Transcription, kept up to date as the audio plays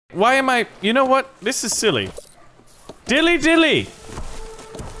Why am I... You know what? This is silly. Dilly dilly.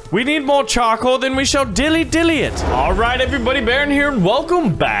 We need more charcoal, then we shall dilly dilly it. All right, everybody, Baron here, and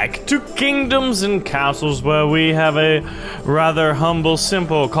welcome back to Kingdoms and Castles, where we have a rather humble,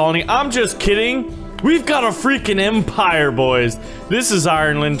 simple colony. I'm just kidding. We've got a freaking empire, boys. This is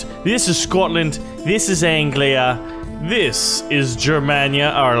Ireland. This is Scotland. This is Anglia. This is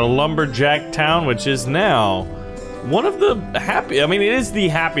Germania, our lumberjack town, which is now one of the happy, I mean, it is the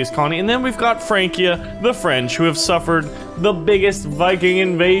happiest colony. And then we've got Francia, the French, who have suffered the biggest Viking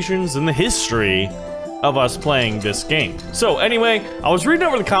invasions in the history of us playing this game. So anyway, I was reading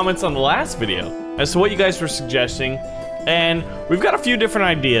over the comments on the last video as to what you guys were suggesting, and we've got a few different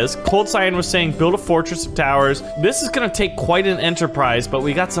ideas. Cold Cyan was saying build a fortress of towers. This is gonna take quite an enterprise, but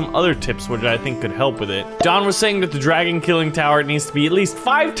we got some other tips which I think could help with it. John was saying that the dragon killing tower needs to be at least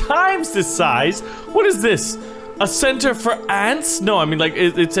 5 times this size. What is this? A center for ants? No, I mean, like,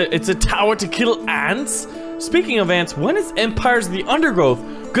 it's a tower to kill ants? Speaking of ants, when is Empires of the Undergrowth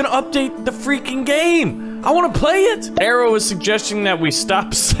gonna update the freaking game? I wanna play it! Arrow is suggesting that we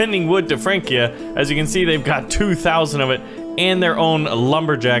stop sending wood to Francia. As you can see, they've got 2,000 of it and their own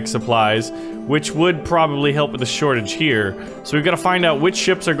lumberjack supplies, which would probably help with the shortage here. So we've gotta find out which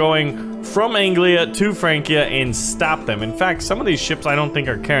ships are going from Anglia to Francia and stop them. In fact, some of these ships I don't think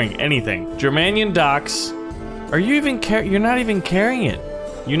are carrying anything. Germanian docks. Are you even you're not even carrying it.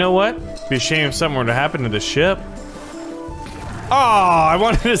 You know what? Be a shame if something were to happen to the ship. Oh, I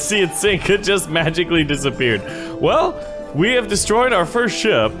wanted to see it sink. It just magically disappeared. Well, we have destroyed our first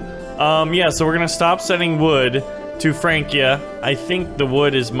ship. Yeah, so we're gonna stop sending wood to Francia. I think the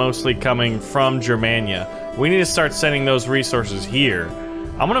wood is mostly coming from Germania. We need to start sending those resources here.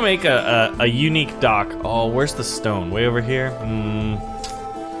 I'm gonna make a unique dock. Oh, where's the stone? Way over here?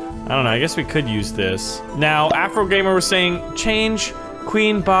 I don't know, I guess we could use this. Now, Afro Gamer was saying, change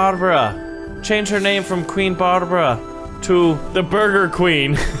Queen Barbara. Change her name from Queen Barbara to the Burger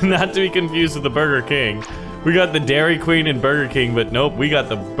Queen. Not to be confused with the Burger King. We got the Dairy Queen and Burger King, but nope, we got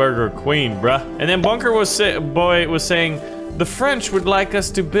the Burger Queen, bruh. And then Bunker was saying, the French would like us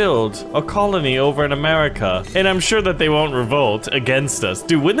to build a colony over in America. And I'm sure that they won't revolt against us.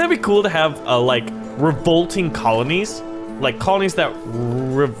 Dude, wouldn't that be cool to have, like, revolting colonies? Like, colonies that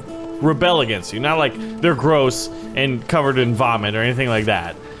rebel against you, not like they're gross and covered in vomit or anything like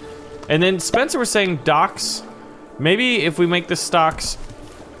that. And then Spencer was saying docks. Maybe if we make the stocks.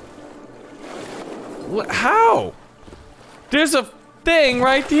 How? There's a thing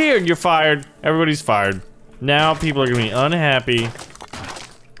right here. You're fired. Everybody's fired. Now people are gonna be unhappy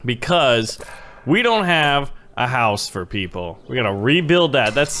because we don't have a house for people. We gotta rebuild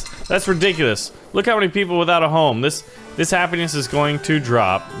that. That's ridiculous. Look how many people without a home. This happiness is going to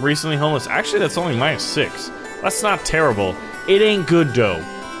drop. Recently homeless. Actually, that's only -6. That's not terrible. It ain't good though.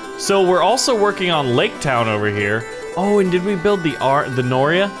 So we're also working on Lake Town over here. Oh, and did we build the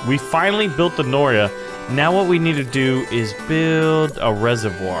Noria? We finally built the Noria. Now what we need to do is build a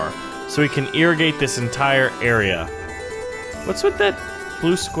reservoir so we can irrigate this entire area. What's with that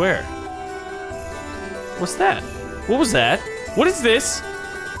blue square? What's that? What was that? What is this?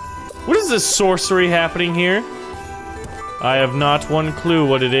 What is this sorcery happening here? I have not one clue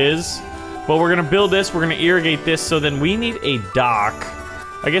what it is. But we're gonna build this, we're gonna irrigate this, so then we need a dock.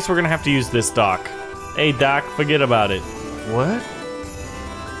 I guess we're gonna have to use this dock. Hey dock, forget about it. What?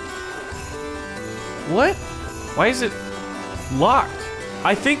 What? Why is it locked?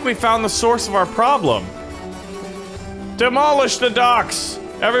 I think we found the source of our problem. Demolish the docks!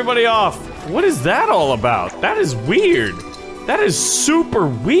 Everybody off! What is that all about? That is weird. That is super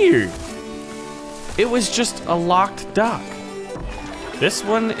weird. It was just a locked dock. This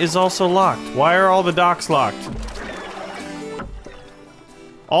one is also locked. Why are all the docks locked?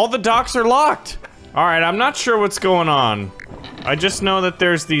 All the docks are locked. All right, I'm not sure what's going on. I just know that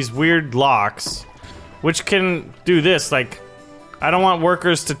there's these weird locks, which can do this. Like, I don't want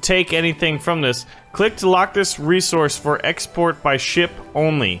workers to take anything from this. Click to lock this resource for export by ship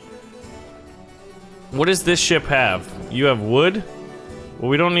only. What does this ship have? You have wood? Well,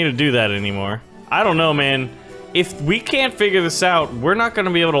 we don't need to do that anymore. I don't know, man. If we can't figure this out, we're not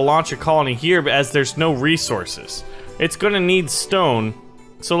gonna be able to launch a colony here as there's no resources. It's gonna need stone.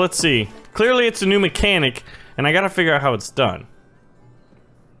 So let's see. Clearly it's a new mechanic, and I gotta figure out how it's done.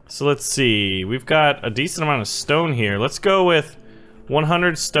 So let's see. We've got a decent amount of stone here. Let's go with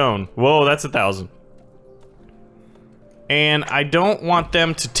 100 stone. Whoa, that's 1,000. And I don't want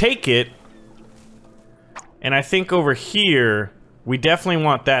them to take it. And I think over here, we definitely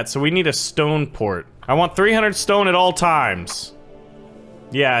want that. So we need a stone port. I want 300 stone at all times.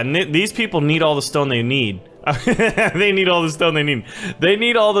 Yeah, and these people need all the stone they need. They need all the stone they need. They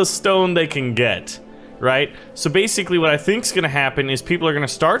need all the stone they can get, right? So basically what I think is gonna happen is people are gonna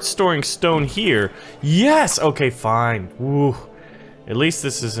start storing stone here. Yes! Okay, fine. Woo. At least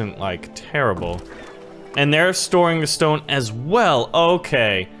this isn't, like, terrible. And they're storing the stone as well.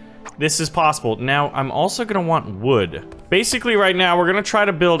 Okay. This is possible. Now, I'm also gonna want wood. Basically, right now, we're gonna try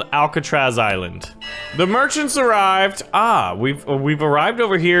to build Alcatraz Island. The merchants arrived. Ah, we've arrived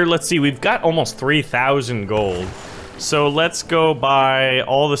over here. Let's see, we've got almost 3,000 gold. So let's go buy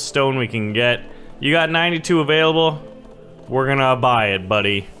all the stone we can get. You got 92 available? We're gonna buy it,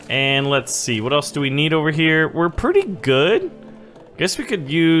 buddy. And let's see, what else do we need over here? We're pretty good. Guess we could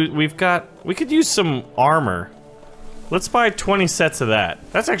use, we could use some armor. Let's buy 20 sets of that.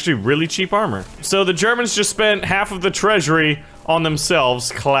 That's actually really cheap armor. So the Germans just spent half of the treasury on themselves.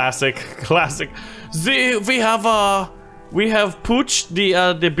 Classic, classic. We have Pooch,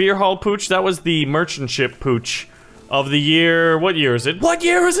 the beer hall Pooch. That was the merchant ship Pooch of the year. What year is it? What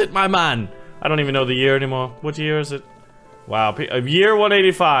year is it, my man? I don't even know the year anymore. What year is it? Wow, year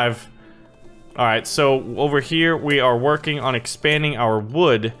 185. All right, so over here we are working on expanding our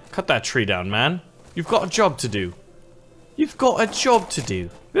wood. Cut that tree down, man. You've got a job to do. You've got a job to do.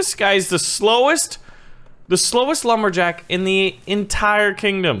 This guy's the slowest lumberjack in the entire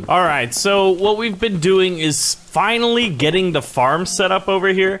kingdom. All right, so what we've been doing is finally getting the farm set up over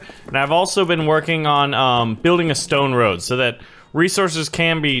here. And I've also been working on building a stone road so that resources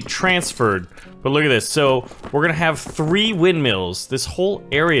can be transferred. But look at this, so we're gonna have 3 windmills. This whole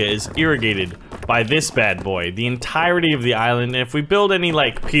area is irrigated by this bad boy, the entirety of the island. And if we build any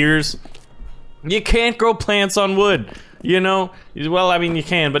like piers, you can't grow plants on wood. You know, well, I mean, you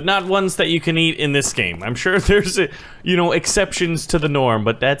can, but not ones that you can eat in this game. I'm sure there's, you know, exceptions to the norm,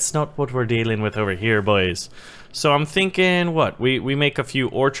 but that's not what we're dealing with over here, boys. So I'm thinking, what? We make a few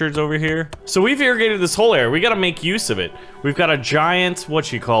orchards over here. So we've irrigated this whole area. We gotta make use of it. We've got a giant,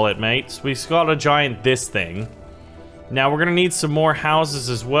 what you call it, mates? We've got a giant this thing. Now we're gonna need some more houses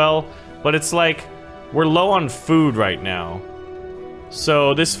as well, but it's like, we're low on food right now.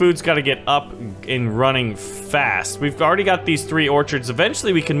 So this food's got to get up and running fast. We've already got these 3 orchards.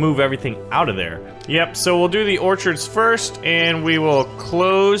 Eventually we can move everything out of there. Yep, so we'll do the orchards first, and we will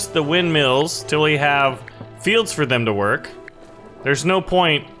close the windmills till we have fields for them to work. There's no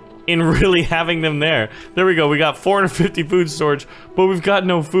point in really having them there. There we go, we got 450 food storage, but we've got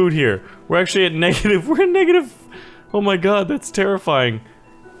no food here. We're actually at negative, we're at negative. Oh my god, that's terrifying.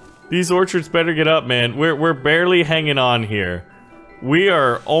 These orchards better get up, man. We're barely hanging on here. We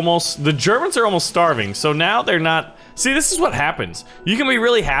are almost, the Germans are almost starving, so now they're not, see, this is what happens. You can be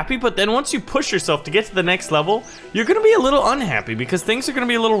really happy, but then once you push yourself to get to the next level, you're gonna be a little unhappy because things are gonna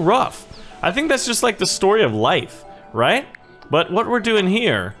be a little rough. I think that's just like the story of life, right? But what we're doing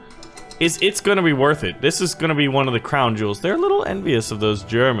here is it's gonna be worth it. This is gonna be one of the crown jewels. They're a little envious of those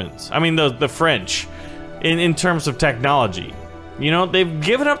Germans. I mean, the French, in terms of technology. You know, they've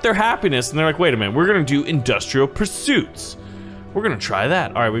given up their happiness and they're like, wait a minute, we're gonna do industrial pursuits. We're gonna try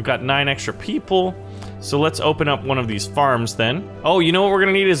that. All right, we've got 9 extra people. So let's open up one of these farms then. Oh, you know what we're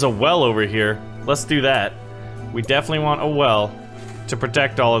gonna need is a well over here. Let's do that. We definitely want a well to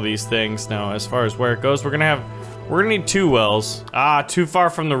protect all of these things. Now, as far as where it goes, we're gonna need 2 wells. Ah, too far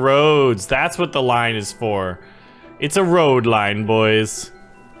from the roads. That's what the line is for. It's a road line, boys.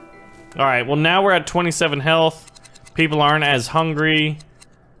 All right, well now we're at 27 health. People aren't as hungry.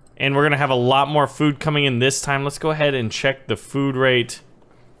 And we're gonna have a lot more food coming in this time. Let's go ahead and check the food rate.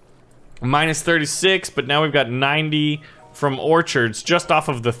 Minus 36, but now we've got 90 from orchards, just off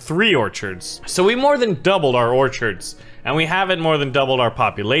of the 3 orchards. So we more than doubled our orchards, and we haven't more than doubled our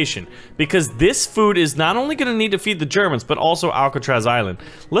population. Because this food is not only gonna need to feed the Germans, but also Alcatraz Island.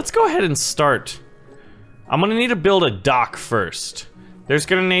 Let's go ahead and start. I'm gonna need to build a dock first. There's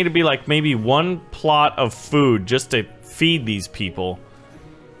gonna need to be like maybe 1 plot of food just to feed these people.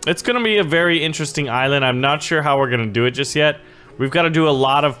 It's gonna be a very interesting island. I'm not sure how we're gonna do it just yet. We've got to do a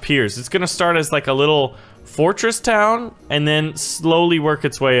lot of piers. It's gonna start as like a little fortress town and then slowly work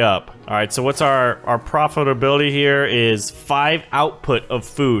its way up. All right, so what's our profitability here is 5 output of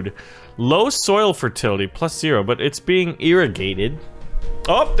food. Low soil fertility, +0, but it's being irrigated.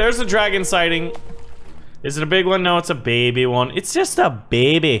 Oh, there's a dragon sighting. Is it a big one? No, it's a baby one. It's just a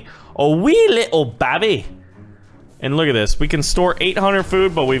baby. A wee little baby. And look at this, we can store 800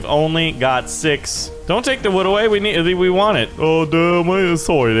 food, but we've only got 6. Don't take the wood away, we want it. Oh, damn,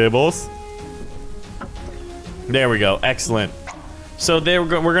 sorry there, boss. There we go, excellent. So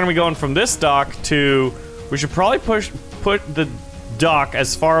we're gonna be going from this dock to, we should probably put the dock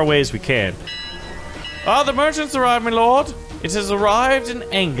as far away as we can. Ah, the merchant's arrived, my lord. It has arrived in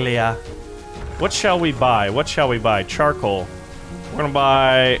Anglia. What shall we buy? What shall we buy? Charcoal. We're gonna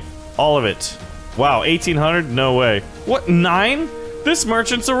buy all of it. Wow, 1,800? No way. What, 9? This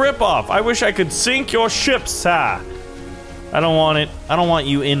merchant's a ripoff. I wish I could sink your ship, sir. I don't want it. I don't want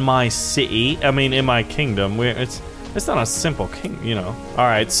you in my city. I mean, in my kingdom. It's not a simple king, you know. All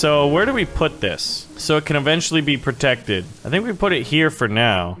right, so where do we put this? So it can eventually be protected. I think we put it here for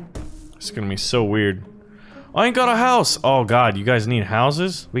now. It's gonna be so weird. I ain't got a house. Oh God, you guys need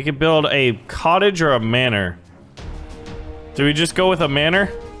houses? We could build a cottage or a manor. Do we just go with a manor?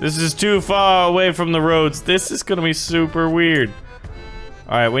 This is too far away from the roads. This is gonna be super weird.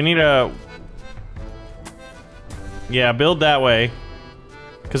 All right, we need a... Yeah, build that way.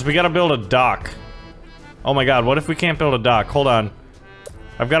 Because we gotta build a dock. Oh my God, what if we can't build a dock? Hold on.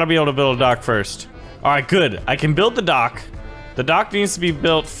 I've gotta be able to build a dock first. All right, good. I can build the dock. The dock needs to be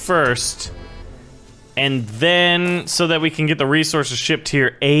built first. And then, so that we can get the resources shipped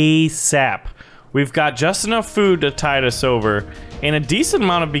here ASAP. We've got just enough food to tide us over, and a decent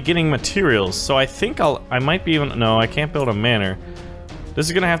amount of beginning materials. So I think I might be even, no, I can't build a manor. This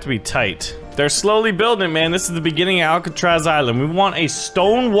is gonna have to be tight. They're slowly building it, man. This is the beginning of Alcatraz Island. We want a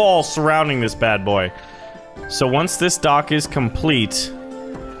stone wall surrounding this bad boy. So once this dock is complete,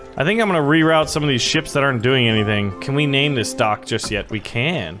 I think I'm gonna reroute some of these ships that aren't doing anything. Can we name this dock just yet? We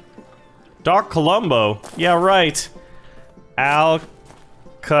can. Dock Colombo. Yeah, right. Alcatraz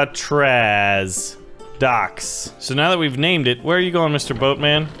docks. So now that we've named it, where are you going, Mr.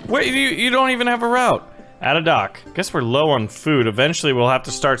 Boatman? Wait, you don't even have a route. Add a dock. Guess we're low on food. Eventually we'll have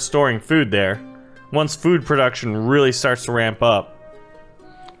to start storing food there. Once food production really starts to ramp up.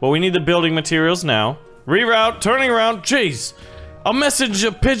 Well, we need the building materials now. Reroute, turning around. Jeez. A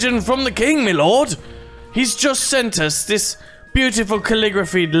messenger pigeon from the king, my lord. He's just sent us this beautiful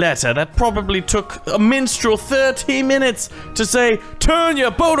calligraphied letter that probably took a minstrel 30 minutes to say, turn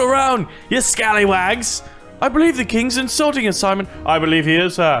your boat around, you scallywags. I believe the king's insulting us, Simon. I believe he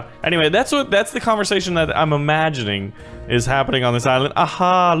is, Anyway, that's the conversation that I'm imagining is happening on this island.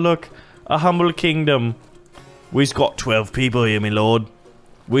 Aha, look, a humble kingdom. We've got 12 people here, my lord.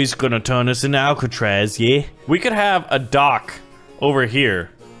 We's gonna turn us into Alcatraz, yeah? We could have a dock over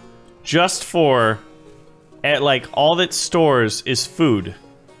here just for... like, all that stores is food.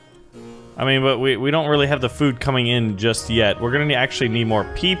 I mean, but we don't really have the food coming in just yet. We're gonna actually need more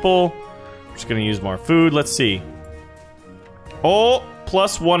people. We're just gonna use more food. Let's see. Oh,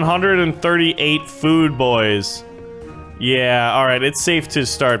 plus 138 food, boys. Yeah, alright, it's safe to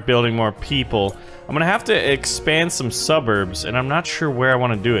start building more people. I'm gonna have to expand some suburbs, and I'm not sure where I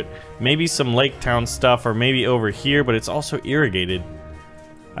want to do it. Maybe some Lake Town stuff, or maybe over here, but it's also irrigated.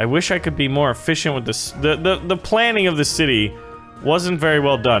 I wish I could be more efficient with this. The planning of the city wasn't very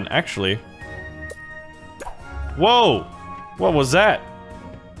well done, actually. Whoa! What was that?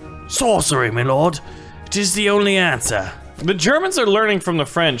 Sorcery, my lord. It is the only answer. The Germans are learning from the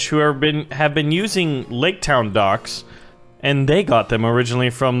French, who have been using Lake Town docks, and they got them originally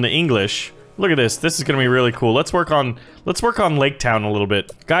from the English. Look at this. This is gonna be really cool. Let's work on Lake Town a little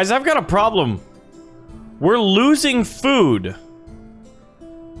bit. Guys, I've got a problem. We're losing food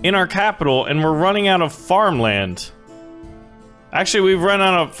in our capital, and we're running out of farmland. Actually, we've run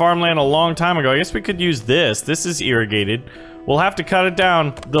out of farmland a long time ago. I guess we could use this. This is irrigated. We'll have to cut it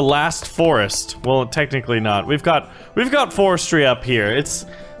down. The last forest. Well, technically not. We've got forestry up here. This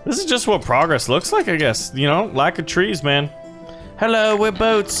is just what progress looks like, I guess. You know, lack of trees, man. Hello, we're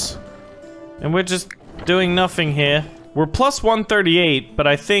boats. And we're just doing nothing here. We're plus 138, but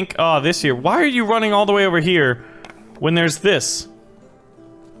I think, this here. Why are you running all the way over here when there's this?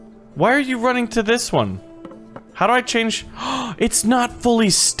 Why are you running to this one? How do I change? It's not fully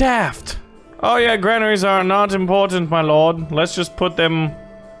staffed. Oh yeah, granaries are not important, my lord. Let's just put them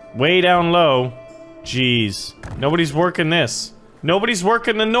way down low. Jeez. Nobody's working this. Nobody's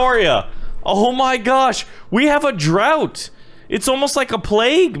working the Noria. Oh my gosh. We have a drought. It's almost like a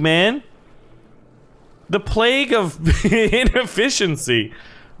plague, man. The plague of inefficiency.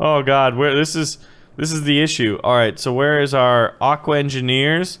 Oh god, this is the issue. Alright, so where is our aqua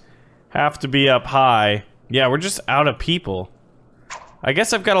engineers? Have to be up high. Yeah, we're just out of people. I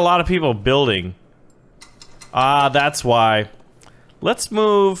guess I've got a lot of people building. Ah, that's why. Let's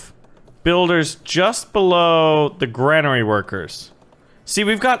move builders just below the granary workers. See,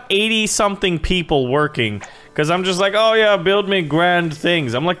 we've got 80-something people working. Because I'm just like, oh yeah, build me grand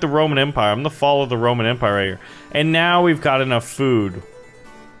things. I'm like the Roman Empire. I'm the fall of the Roman Empire right here. And now we've got enough food.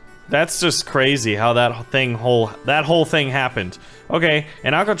 That's just crazy how that whole thing happened. Okay,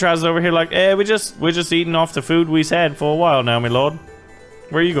 and Alcatraz is over here like, we're just eating off the food we've had for a while now, my lord.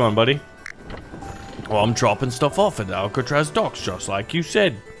 Where are you going, buddy? Well, I'm dropping stuff off at the Alcatraz docks, just like you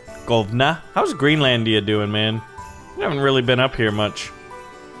said. Govna. How's Greenlandia doing, man? We haven't really been up here much.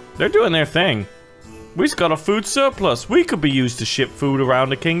 They're doing their thing. We've got a food surplus. We could be used to ship food around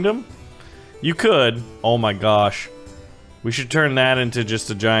the kingdom. You could. Oh my gosh. We should turn that into just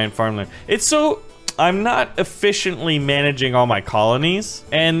a giant farmland. It's so... I'm not efficiently managing all my colonies.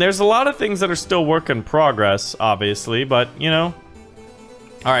 And there's a lot of things that are still work in progress, obviously. But, you know.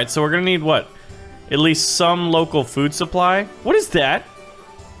 Alright, so we're gonna need what? At least some local food supply? What is that?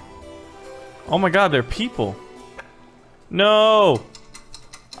 Oh my god, they're people. No!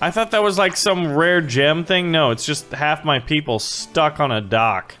 I thought that was like some rare gem thing. No, it's just half my people stuck on a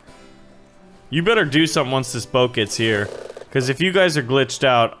dock. You better do something once this boat gets here. Because if you guys are glitched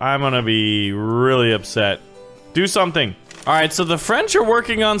out, I'm gonna be really upset. Do something. Alright, so the French are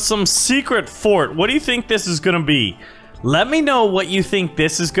working on some secret fort. What do you think this is gonna be? Let me know what you think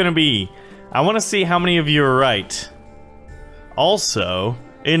this is gonna be. I want to see how many of you are right. Also,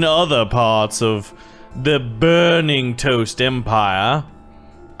 in other parts of the burning toast empire,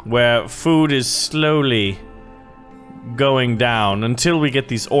 where food is slowly going down until we get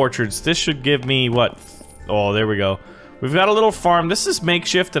these orchards, this should give me what? Oh, there we go. We've got a little farm. This is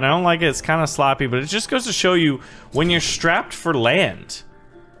makeshift and I don't like it. It's kind of sloppy, but it just goes to show you when you're strapped for land,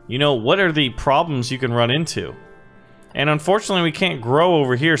 you know, what are the problems you can run into. And unfortunately we can't grow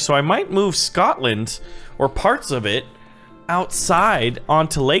over here, so I might move Scotland, or parts of it, outside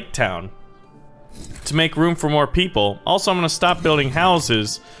onto Lake Town to make room for more people. Also, I'm going to stop building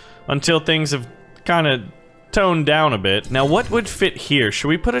houses until things have kind of toned down a bit. Now, what would fit here? Should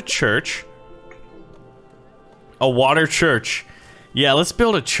we put a church? A water church. Yeah, let's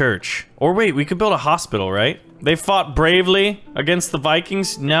build a church. Or wait, we could build a hospital, right? They fought bravely against the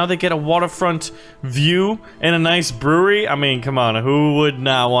Vikings. Now they get a waterfront view and a nice brewery. I mean, come on, who would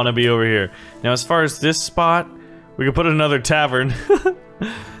not want to be over here? Now, as far as this spot, we could put another tavern.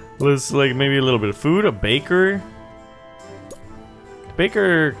 Let's, like, maybe a little bit of food, a baker.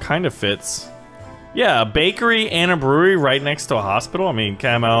 Baker kind of fits. Yeah, a bakery and a brewery right next to a hospital. I mean,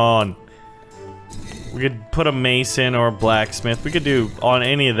 come on. We could put a mason or a blacksmith. We could do on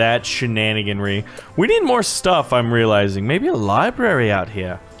any of that shenaniganry. We need more stuff, I'm realizing. Maybe a library out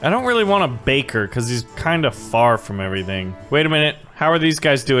here. I don't really want a baker because he's kind of far from everything. Wait a minute. How are these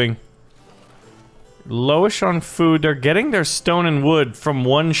guys doing? Lowish on food. They're getting their stone and wood from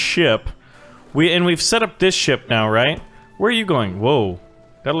one ship. We've set up this ship now, right? Where are you going? Whoa.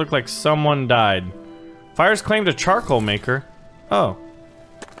 That looked like someone died. Fires claimed a charcoal maker. Oh.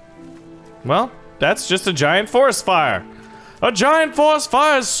 Well, that's just a giant forest fire. A giant forest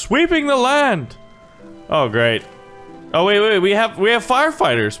fire is sweeping the land. Oh, great. Oh, wait, we have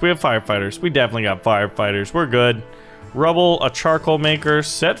firefighters. We have firefighters. We definitely got firefighters. We're good. Rubble, a charcoal maker,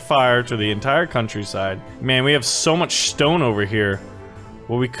 set fire to the entire countryside. Man, we have so much stone over here.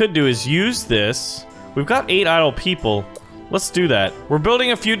 What we could do is use this. We've got 8 idle people. Let's do that. We're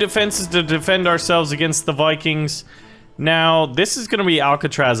building a few defenses to defend ourselves against the Vikings. Now, this is gonna be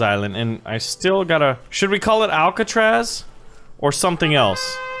Alcatraz Island, and I still gotta... Should we call it Alcatraz? Or something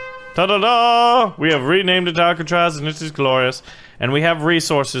else? Ta-da-da! We have renamed it Alcatraz, and it is glorious. And we have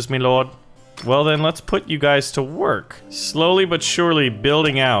resources, me lord. Well then, let's put you guys to work. Slowly but surely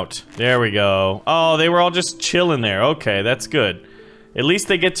building out. There we go. Oh, they were all just chilling there. Okay, that's good. At least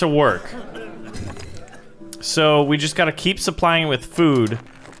they get to work. So, we just gotta keep supplying it with food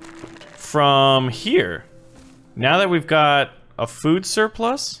from here. Now that we've got a food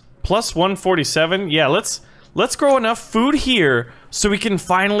surplus, plus 147, yeah, let's grow enough food here so we can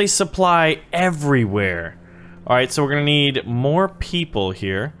finally supply everywhere. Alright, so we're gonna need more people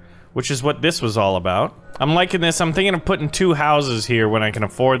here, which is what this was all about. I'm liking this. I'm thinking of putting 2 houses here when I can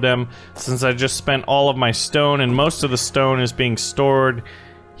afford them, since I just spent all of my stone, and most of the stone is being stored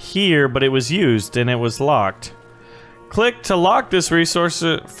here, but it was used and it was locked. Click to lock this resource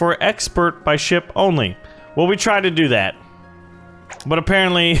for export by ship only. Well, we tried to do that. But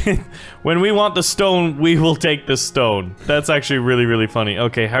apparently, when we want the stone, we will take the stone. That's actually really, really funny.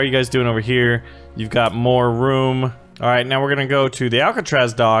 Okay, how are you guys doing over here? You've got more room. Alright, now we're gonna go to the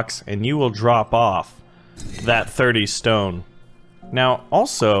Alcatraz docks, and you will drop off that 30 stone. Now,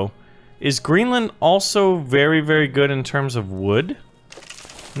 also, is Greenland also very, very good in terms of wood?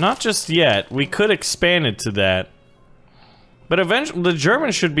 Not just yet. We could expand it to that. But eventually, the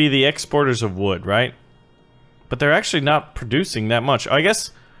Germans should be the exporters of wood, right? But they're actually not producing that much. I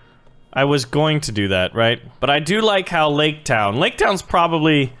guess I was going to do that, right? But I do like how Lake Town's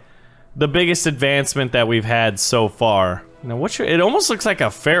probably the biggest advancement that we've had so far. Now, it almost looks like a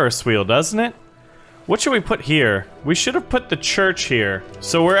Ferris wheel, doesn't it? What should we put here? We should have put the church here.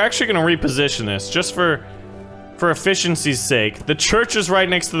 So we're actually going to reposition this just for for efficiency's sake. The church is right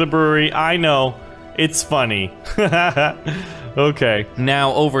next to the brewery. I know. It's funny. Okay.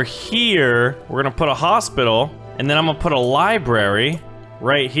 Now, over here, we're gonna put a hospital, and then I'm gonna put a library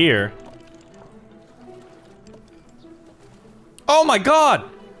right here. Oh my god!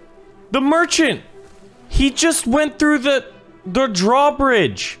 The merchant! He just went through the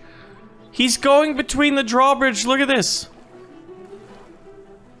drawbridge. He's going between the drawbridge. Look at this.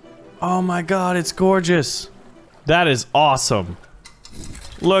 Oh my god, it's gorgeous. That is awesome.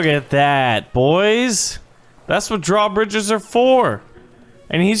 Look at that, boys. That's what drawbridges are for.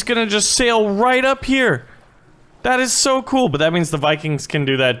 And he's gonna just sail right up here. That is so cool, but that means the Vikings can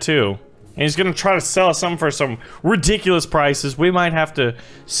do that too. And he's gonna try to sell us something for some ridiculous prices. We might have to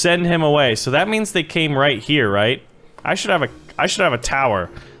send him away. So that means they came right here, right? I should have a tower.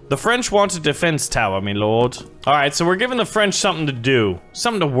 The French want a defense tower, my lord. Alright, so we're giving the French something to do.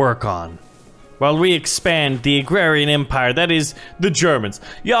 Something to work on. While we expand the agrarian empire, that is, the Germans.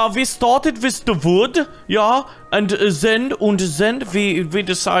 Yeah, we started with the wood, yeah, and then we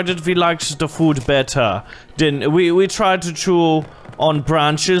decided we liked the food better. Then we tried to chew on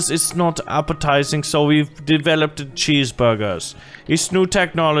branches. It's not appetizing, so we've developed cheeseburgers. It's new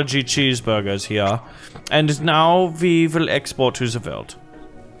technology cheeseburgers here. And now we will export to the world.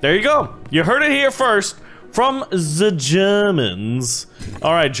 There you go. You heard it here first from the Germans.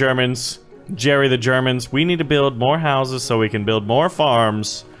 All right, Germans. Jerry the Germans, we need to build more houses so we can build more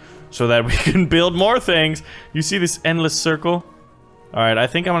farms so that we can build more things. You see this endless circle? Alright, I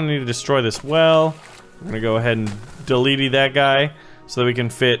think I'm gonna need to destroy this well. I'm gonna go ahead and delete that guy so that we can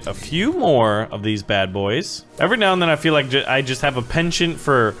fit a few more of these bad boys. Every now and then I feel like I just have a penchant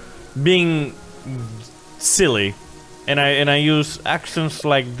for being silly, and I use accents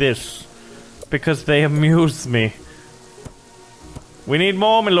like this because they amuse me. We need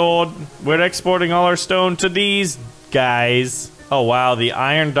more, my lord. We're exporting all our stone to these guys. Oh wow, the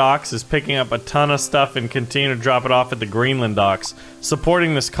Iron Docks is picking up a ton of stuff and continue to drop it off at the Greenland docks,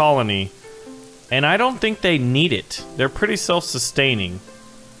 supporting this colony. And I don't think they need it. They're pretty self-sustaining.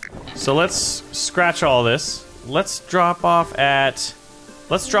 So let's scratch all this. Let's drop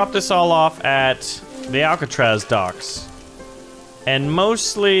this all off at the Alcatraz docks. And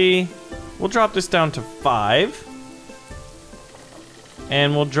mostly, we'll drop this down to 5.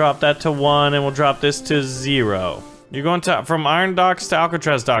 And we'll drop that to 1, and we'll drop this to 0. You're going from Iron Docks to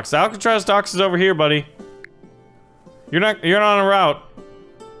Alcatraz Docks. The Alcatraz Docks is over here, buddy. You're not on a route.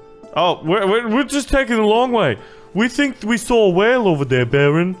 Oh, we're just taking the long way. We think we saw a whale over there,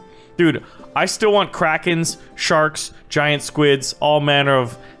 Baron. Dude, I still want krakens, sharks, giant squids, all manner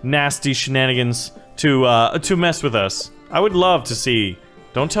of nasty shenanigans to mess with us. I would love to see.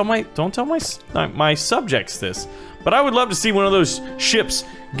 Don't tell my subjects this. But I would love to see one of those ships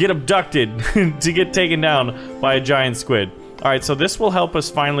get abducted to get taken down by a giant squid. Alright, so this will help us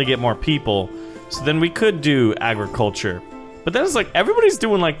finally get more people. So then we could do agriculture. But then it's like, everybody's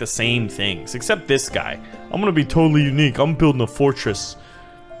doing like the same things, except this guy. I'm gonna be totally unique. I'm building a fortress.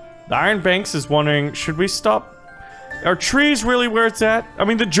 The Iron Banks is wondering, should we stop? Are trees really where it's at? I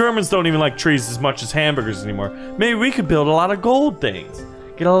mean, the Germans don't even like trees as much as hamburgers anymore. Maybe we could build a lot of gold things.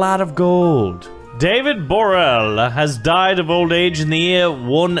 Get a lot of gold. David Borrell has died of old age in the year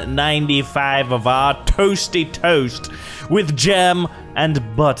 195 of our toasty toast with jam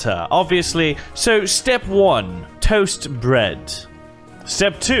and butter. Obviously, so step 1, toast bread.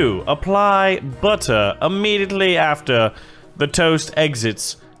 Step 2, apply butter immediately after the toast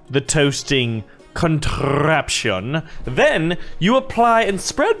exits the toasting contraption. Then you apply and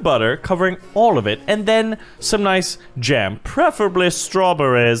spread butter covering all of it, and then some nice jam, preferably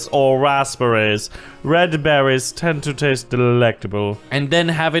strawberries or raspberries. Red berries tend to taste delectable. And then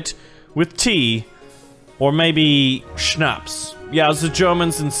have it with tea or maybe schnapps. Yeah, the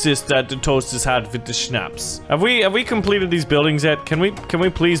Germans insist that the toast is had with the schnapps. Have we completed these buildings yet? Can we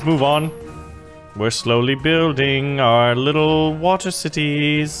please move on? We're slowly building our little water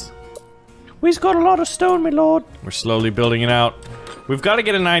cities. We've got a lot of stone, my lord. We're slowly building it out. We've got to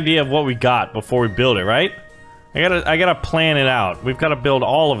get an idea of what we got before we build it, right? I gotta plan it out. We've got to build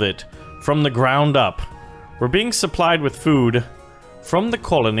all of it from the ground up. We're being supplied with food from the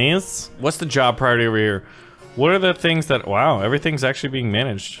colonies. What's the job priority over here? What are the things that... Wow, everything's actually being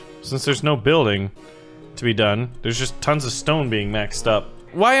managed. Since there's no building to be done, there's just tons of stone being maxed up.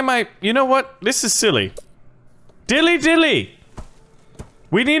 Why am I... You know what? This is silly. Dilly dilly!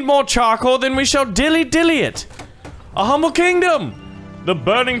 We need more charcoal, then we shall dilly-dilly it. A humble kingdom! The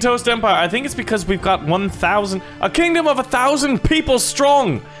Burning Toast Empire. I think it's because we've got 1,000... A kingdom of 1,000 people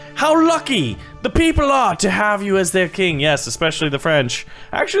strong! How lucky the people are to have you as their king. Yes, especially the French.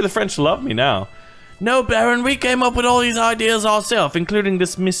 Actually, the French love me now. No, Baron, we came up with all these ideas ourselves, including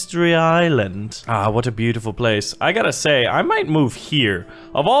this mystery island. Ah, what a beautiful place. I gotta say, I might move here.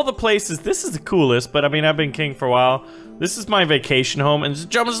 Of all the places, this is the coolest, but I mean, I've been king for a while. This is my vacation home, and the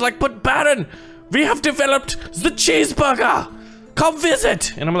German's like, but Baron, we have developed the cheeseburger. Come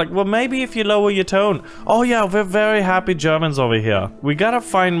visit. And I'm like, well, maybe if you lower your tone. Oh yeah, we're very happy Germans over here. We gotta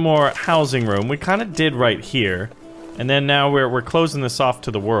find more housing room. We kind of did right here. And then now we're closing this off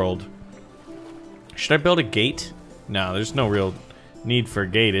to the world. Should I build a gate? No, there's no real need for a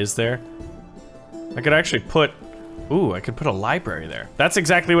gate, is there? I could actually put... Ooh, I could put a library there. That's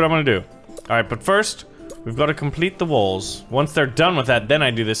exactly what I'm gonna do. Alright, but first, we've got to complete the walls. Once they're done with that, then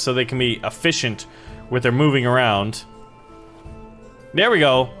I do this so they can be efficient with their moving around. There we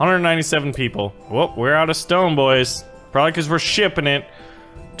go, 197 people. Whoop, we're out of stone, boys. Probably because we're shipping it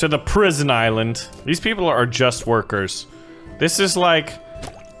to the prison island. These people are just workers. This is like...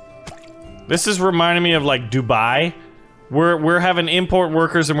 This is reminding me of like Dubai. We're having import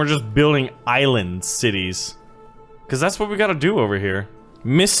workers and we're just building island cities. Because that's what we gotta do over here.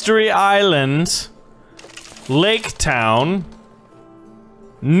 Mystery Island. Lake Town.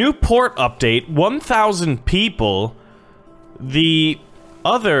 New port update. 1,000 people. The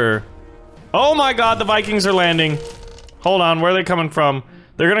other... Oh my god, the Vikings are landing. Hold on, where are they coming from?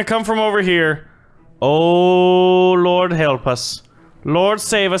 They're gonna come from over here. Oh, Lord help us. Lord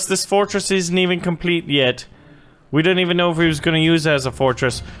save us, this fortress isn't even complete yet. We didn't even know if we was gonna use it as a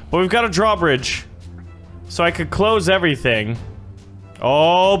fortress. But we've got a drawbridge. So I could close everything.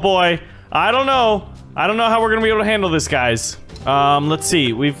 Oh boy. I don't know. I don't know how we're gonna be able to handle this, guys. Let's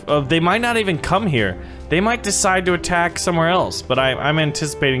see. They might not even come here. They might decide to attack somewhere else, but I'm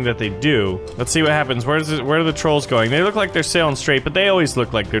anticipating that they do. Let's see what happens. Where are the trolls going? They look like they're sailing straight, but they always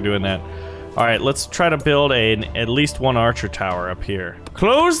look like they're doing that. Alright, let's try to build at least one archer tower up here.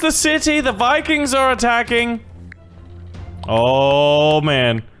 Close the city! The Vikings are attacking! Oh,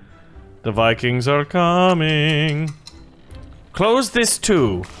 man. The Vikings are coming. Close this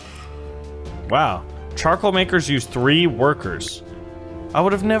too. Wow. Charcoal makers use 3 workers. I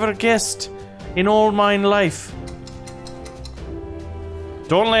would have never guessed in all my life.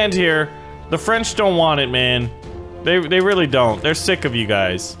 Don't land here. The French don't want it, man. They really don't. They're sick of you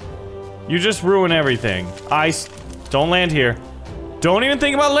guys. You just ruin everything. Don't land here. Don't even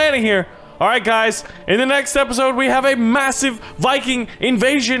think about landing here. Alright, guys. In the next episode, we have a massive Viking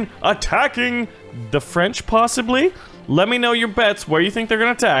invasion attacking the French, possibly. Let me know your bets, where you think they're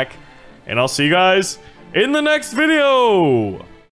gonna attack. And I'll see you guys in the next video.